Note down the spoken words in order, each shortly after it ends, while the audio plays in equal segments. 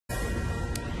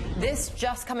This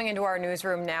just coming into our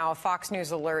newsroom now, Fox News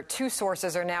alert. Two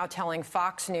sources are now telling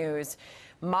Fox News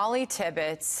Mollie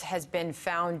Tibblett has been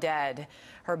found dead.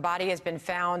 Her body has been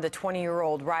found. The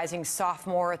 20-year-old rising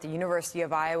sophomore at the University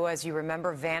of Iowa, as you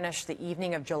remember, vanished the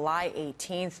evening of July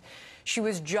 18th. She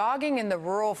was jogging in the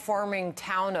rural farming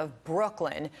town of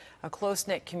Brooklyn, a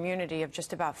close-knit community of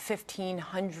just about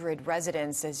 1,500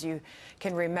 residents. As you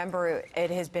can remember, it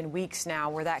has been weeks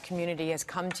now where that community has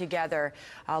come together.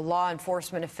 Law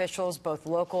enforcement officials, both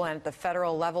local and at the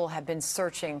federal level, have been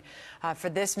searching for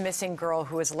this missing girl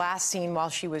who was last seen while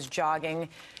she was jogging.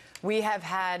 We have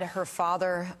had her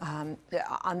father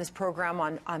on this program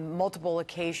on multiple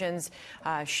occasions.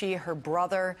 She, her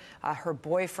brother, her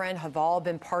boyfriend have all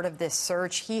been part of this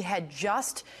search. He had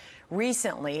just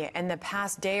recently, in the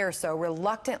past day or so,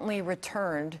 reluctantly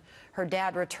returned. Her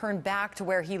dad returned back to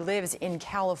where he lives in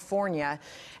California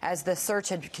as the search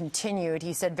had continued.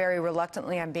 He said, very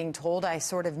reluctantly, I'm being told I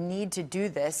sort of need to do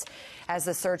this. As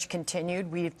the search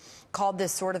continued, we've called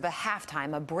this sort of a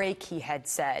halftime, a break, he had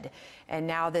said. And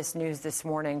now this news this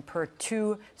morning, per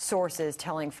two sources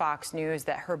telling Fox News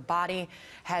that her body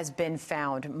has been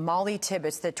found. Mollie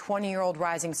Tibblett, the 20-year-old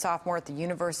rising sophomore at the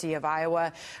University of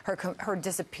Iowa, her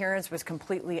disappearance was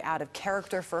completely out of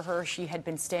character for her. She had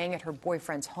been staying at her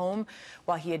boyfriend's home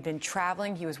while he had been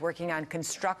traveling. He was working on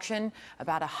construction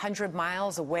about 100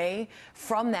 miles away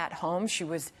from that home. She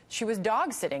was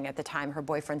dog sitting at the time, her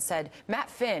boyfriend said. Matt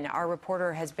Finn, our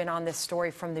reporter, has been on this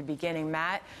story from the beginning.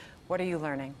 Matt, what are you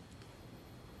learning?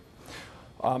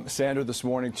 Sandra, this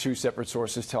morning, two separate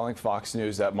sources telling Fox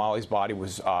News that Mollie's body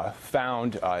was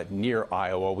found near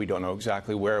Iowa. We don't know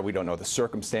exactly where. We don't know the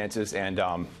circumstances. And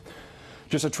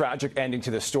just a tragic ending to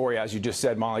the story. As you just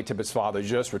said, Mollie Tibbett's father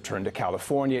just returned to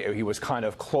California. He was kind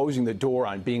of closing the door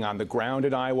on being on the ground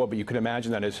in Iowa, but you can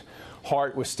imagine that his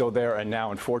heart was still there. And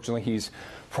now, unfortunately, he's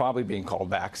probably being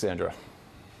called back, Sandra.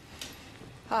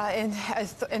 And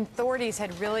authorities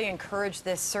had really encouraged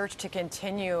this search to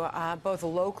continue both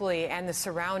locally and the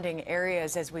surrounding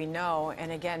areas, as we know.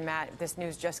 And again, Matt, this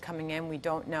news just coming in, we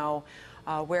don't know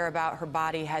whereabout her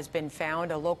body has been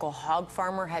found. A local hog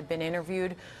farmer had been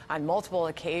interviewed on multiple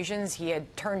occasions. He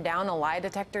had turned down a lie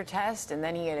detector test, and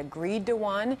then he had agreed to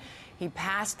one. He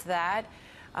passed that.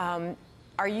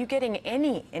 Are you getting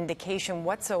any indication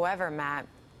whatsoever, Matt,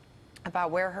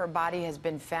 about where her body has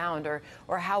been found or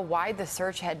how wide the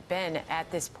search had been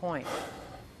at this point?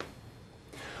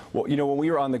 Well, you know, when we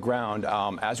were on the ground,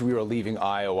 as we were leaving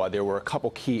Iowa, there were a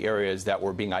couple key areas that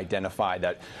were being identified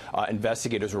that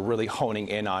investigators were really honing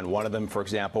in on. One of them, for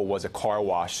example, was a car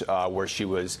wash where she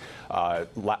was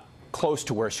close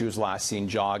to where she was last seen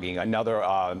jogging. Another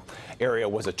area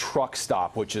was a truck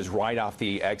stop, which is right off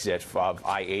the exit of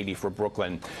I-80 for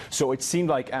Brooklyn. So it seemed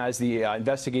like as the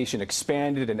investigation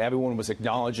expanded and everyone was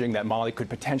acknowledging that Mollie could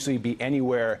potentially be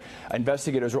anywhere,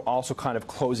 investigators were also kind of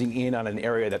closing in on an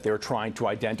area that they were trying to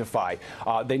identify.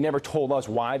 They never told us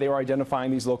why they were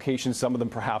identifying these locations, some of them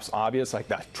perhaps obvious, like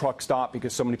that truck stop,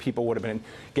 because so many people would have been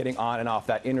getting on and off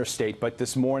that interstate. But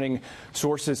this morning,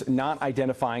 sources not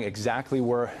identifying exactly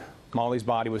where Mollie's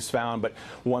body was found, but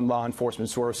one law enforcement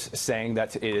source saying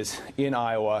that it is in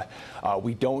Iowa.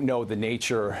 We don't know the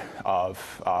nature of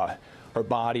her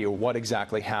body or what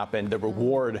exactly happened. The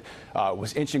reward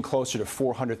was inching closer to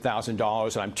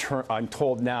 $400,000, and I'm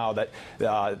told now that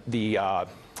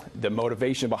the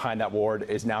motivation behind that reward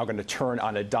is now going to turn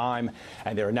on a dime,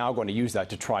 and they're now going to use that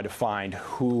to try to find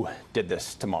who did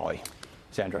this to Mollie.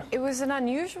 Sandra. It was an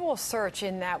unusual search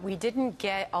in that we didn't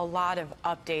get a lot of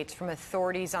updates from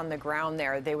authorities on the ground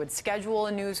there. They would schedule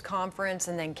a news conference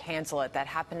and then cancel it. That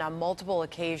happened on multiple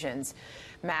occasions.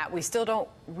 Matt, we still don't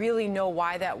really know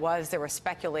why that was. There was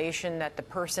speculation that the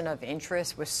person of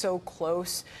interest was so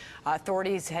close.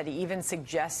 Authorities had even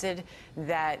suggested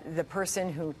that the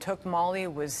person who took Mollie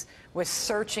was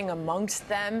searching amongst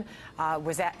them,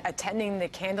 attending the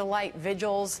candlelight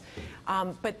vigils.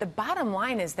 But the bottom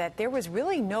line is that there was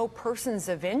really no persons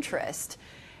of interest.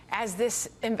 As this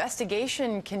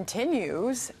investigation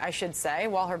continues, I should say,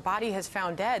 while her body has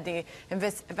found dead, the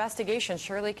investigation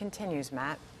surely continues,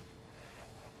 Matt.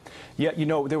 Yeah, you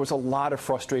know, there was a lot of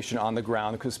frustration on the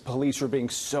ground because police were being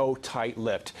so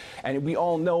tight-lipped. And we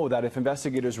all know that if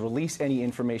investigators release any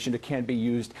information, it can be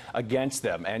used against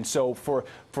them. And so for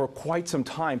quite some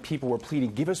time, people were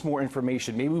pleading, give us more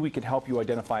information. Maybe we can help you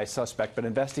identify a suspect. But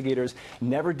investigators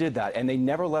never did that. And they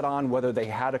never let on whether they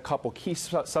had a couple key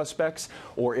suspects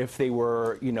or if they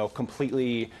were, you know,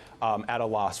 completely at a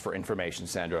loss for information,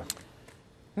 Sandra.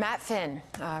 Matt Finn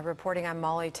reporting on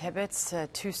Mollie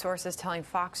Tibblett. Two sources telling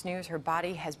Fox News her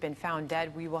body has been found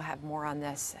dead. We will have more on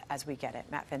this as we get it.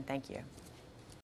 Matt Finn, thank you.